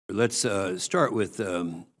Let's start with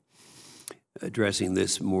addressing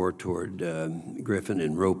this more toward Griffin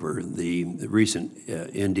and Roper. The recent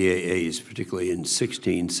NDAAs, particularly in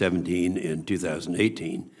 16, 17, and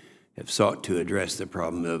 2018, have sought to address the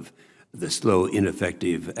problem of the slow,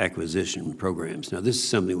 ineffective acquisition programs. Now, this is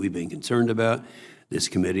something we've been concerned about. This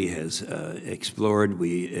committee has explored.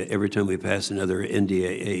 Every time we pass another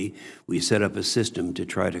NDAA, we set up a system to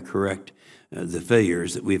try to correct the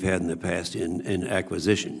failures that we've had in the past in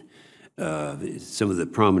acquisition. Some of the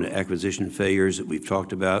prominent acquisition failures that we've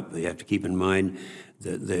talked about, we have to keep in mind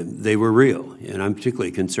that they were real, and I'm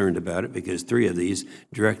particularly concerned about it because 3 of these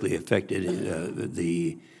directly affected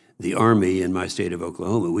the Army in my state of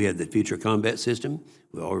Oklahoma. We had the Future Combat System.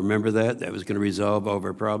 We all remember that. That was going to resolve all of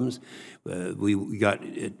our problems. We got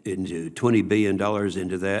into $20 billion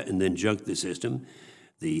into that and then junked the system.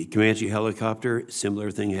 The Comanche helicopter,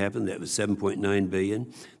 similar thing happened. That was $7.9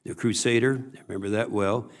 billion. The Crusader, I remember that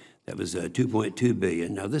well. That was $2.2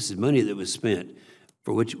 billion. Now, this is money that was spent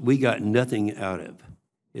for which we got nothing out of.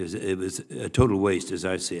 It was a total waste, as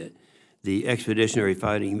I see it. The Expeditionary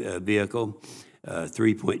Fighting Vehicle,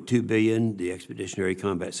 $3.2 billion. The Expeditionary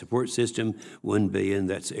Combat Support System, $1 billion.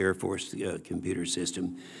 That's Air Force computer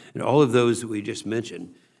system. And all of those that we just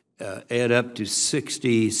mentioned add up to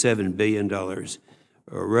 $67 billion,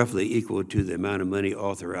 or roughly equal to the amount of money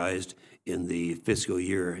authorized in the fiscal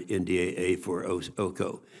year NDAA for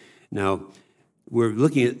OCO. Now, we're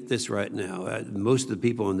looking at this right now. Most of the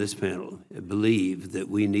people on this panel believe that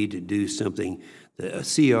we need to do something. A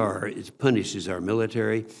CR punishes our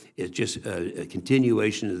military. It's just a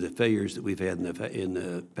continuation of the failures that we've had in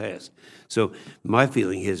the past. So my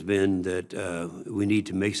feeling has been that we need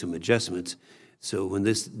to make some adjustments. So when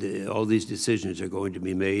all these decisions are going to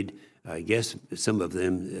be made, I guess some of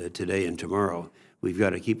them today and tomorrow, we've got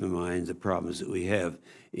to keep in mind the problems that we have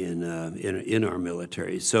in our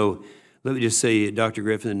military. So let me just say, Dr.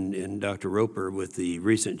 Griffin and Dr. Roper, with the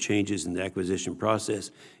recent changes in the acquisition process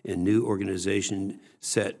and new organization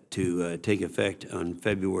set to take effect on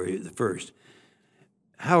February the 1st,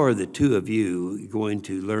 how are the 2 of you going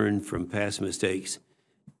to learn from past mistakes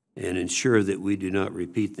and ensure that we do not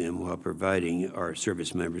repeat them while providing our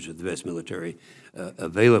service members with the best military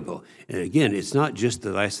available? And again, it's not just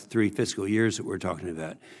the last 3 fiscal years that we're talking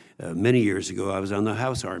about. Many years ago, I was on the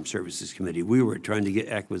House Armed Services Committee. We were trying to get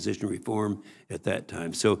acquisition reform at that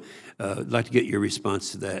time. So I'd like to get your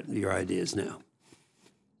response to that, your ideas now.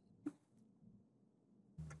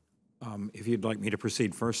 If you'd like me to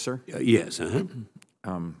proceed first, sir? Yes.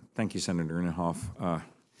 Thank you, Senator Inhofe.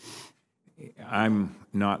 I'm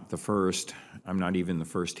not the first, I'm not even the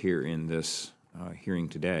first here in this hearing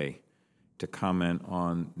today to comment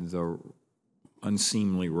on the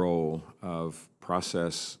unseemly role of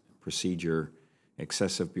process, procedure,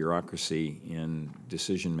 excessive bureaucracy in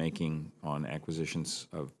decision-making on acquisitions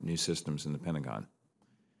of new systems in the Pentagon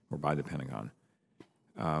or by the Pentagon.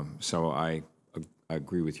 So I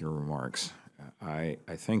agree with your remarks. I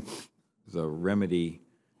think the remedy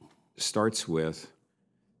starts with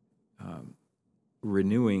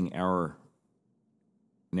renewing our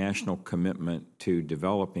national commitment to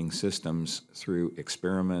developing systems through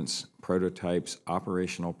experiments, prototypes,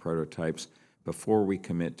 operational prototypes, before we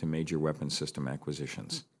commit to major weapon system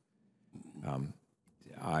acquisitions.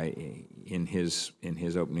 In his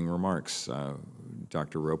opening remarks,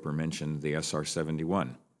 Dr. Roper mentioned the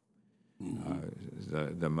SR-71,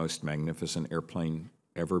 the most magnificent airplane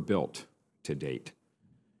ever built to date.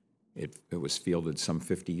 It was fielded some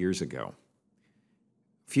 50 years ago.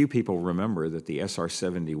 Few people remember that the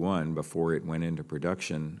SR-71, before it went into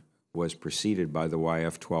production, was preceded by the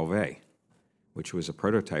YF-12A, which was a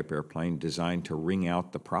prototype airplane designed to wring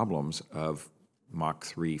out the problems of Mach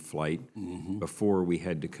 3 flight before we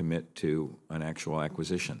had to commit to an actual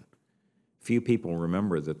acquisition. Few people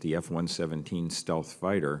remember that the F-117 stealth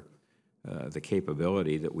fighter, the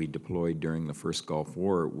capability that we deployed during the first Gulf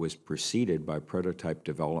War, was preceded by prototype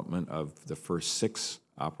development of the first 6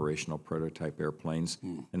 operational prototype airplanes,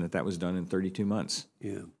 and that was done in 32 months.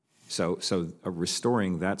 Yeah. So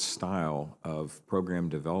restoring that style of program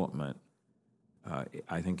development,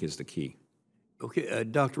 I think, is the key. Okay,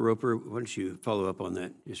 Dr. Roper, why don't you follow up on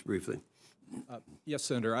that just briefly? Yes,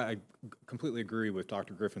 Senator, I completely agree with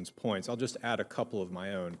Dr. Griffin's points. I'll just add a couple of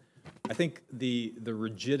my own. I think the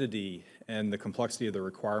rigidity and the complexity of the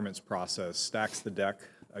requirements process stacks the deck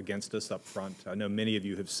against us up front. I know many of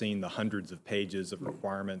you have seen the hundreds of pages of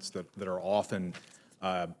requirements that are often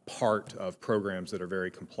part of programs that are very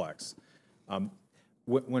complex.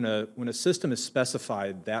 When a system is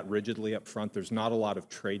specified that rigidly up front, there's not a lot of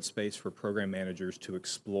trade space for program managers to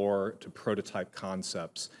explore, to prototype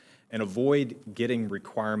concepts. and avoid getting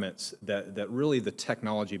requirements that really the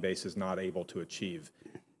technology base is not able to achieve.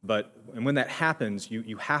 And when that happens,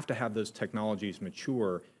 you have to have those technologies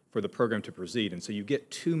mature for the program to proceed. And so you get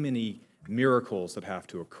too many miracles that have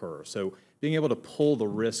to occur. So being able to pull the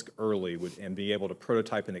risk early and be able to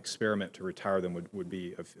prototype and experiment to retire them would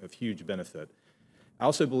be of huge benefit. I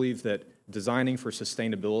also believe that designing for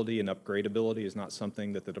sustainability and upgradability is not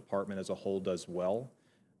something that the department as a whole does well.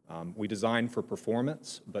 We design for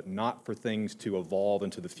performance, but not for things to evolve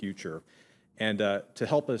into the future. And to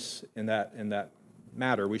help us in that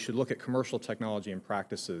matter, we should look at commercial technology and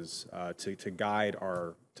practices to guide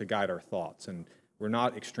our thoughts. And we're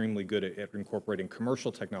not extremely good at incorporating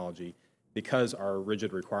commercial technology because our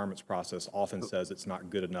rigid requirements process often says it's not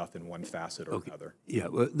good enough in one facet or another. Yeah,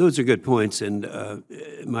 well, those are good points, and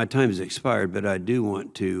my time has expired, but I do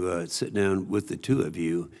want to sit down with the two of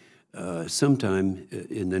you sometime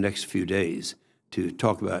in the next few days to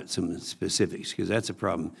talk about some specifics, because that's a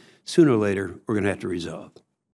problem sooner or later we're going to have to resolve.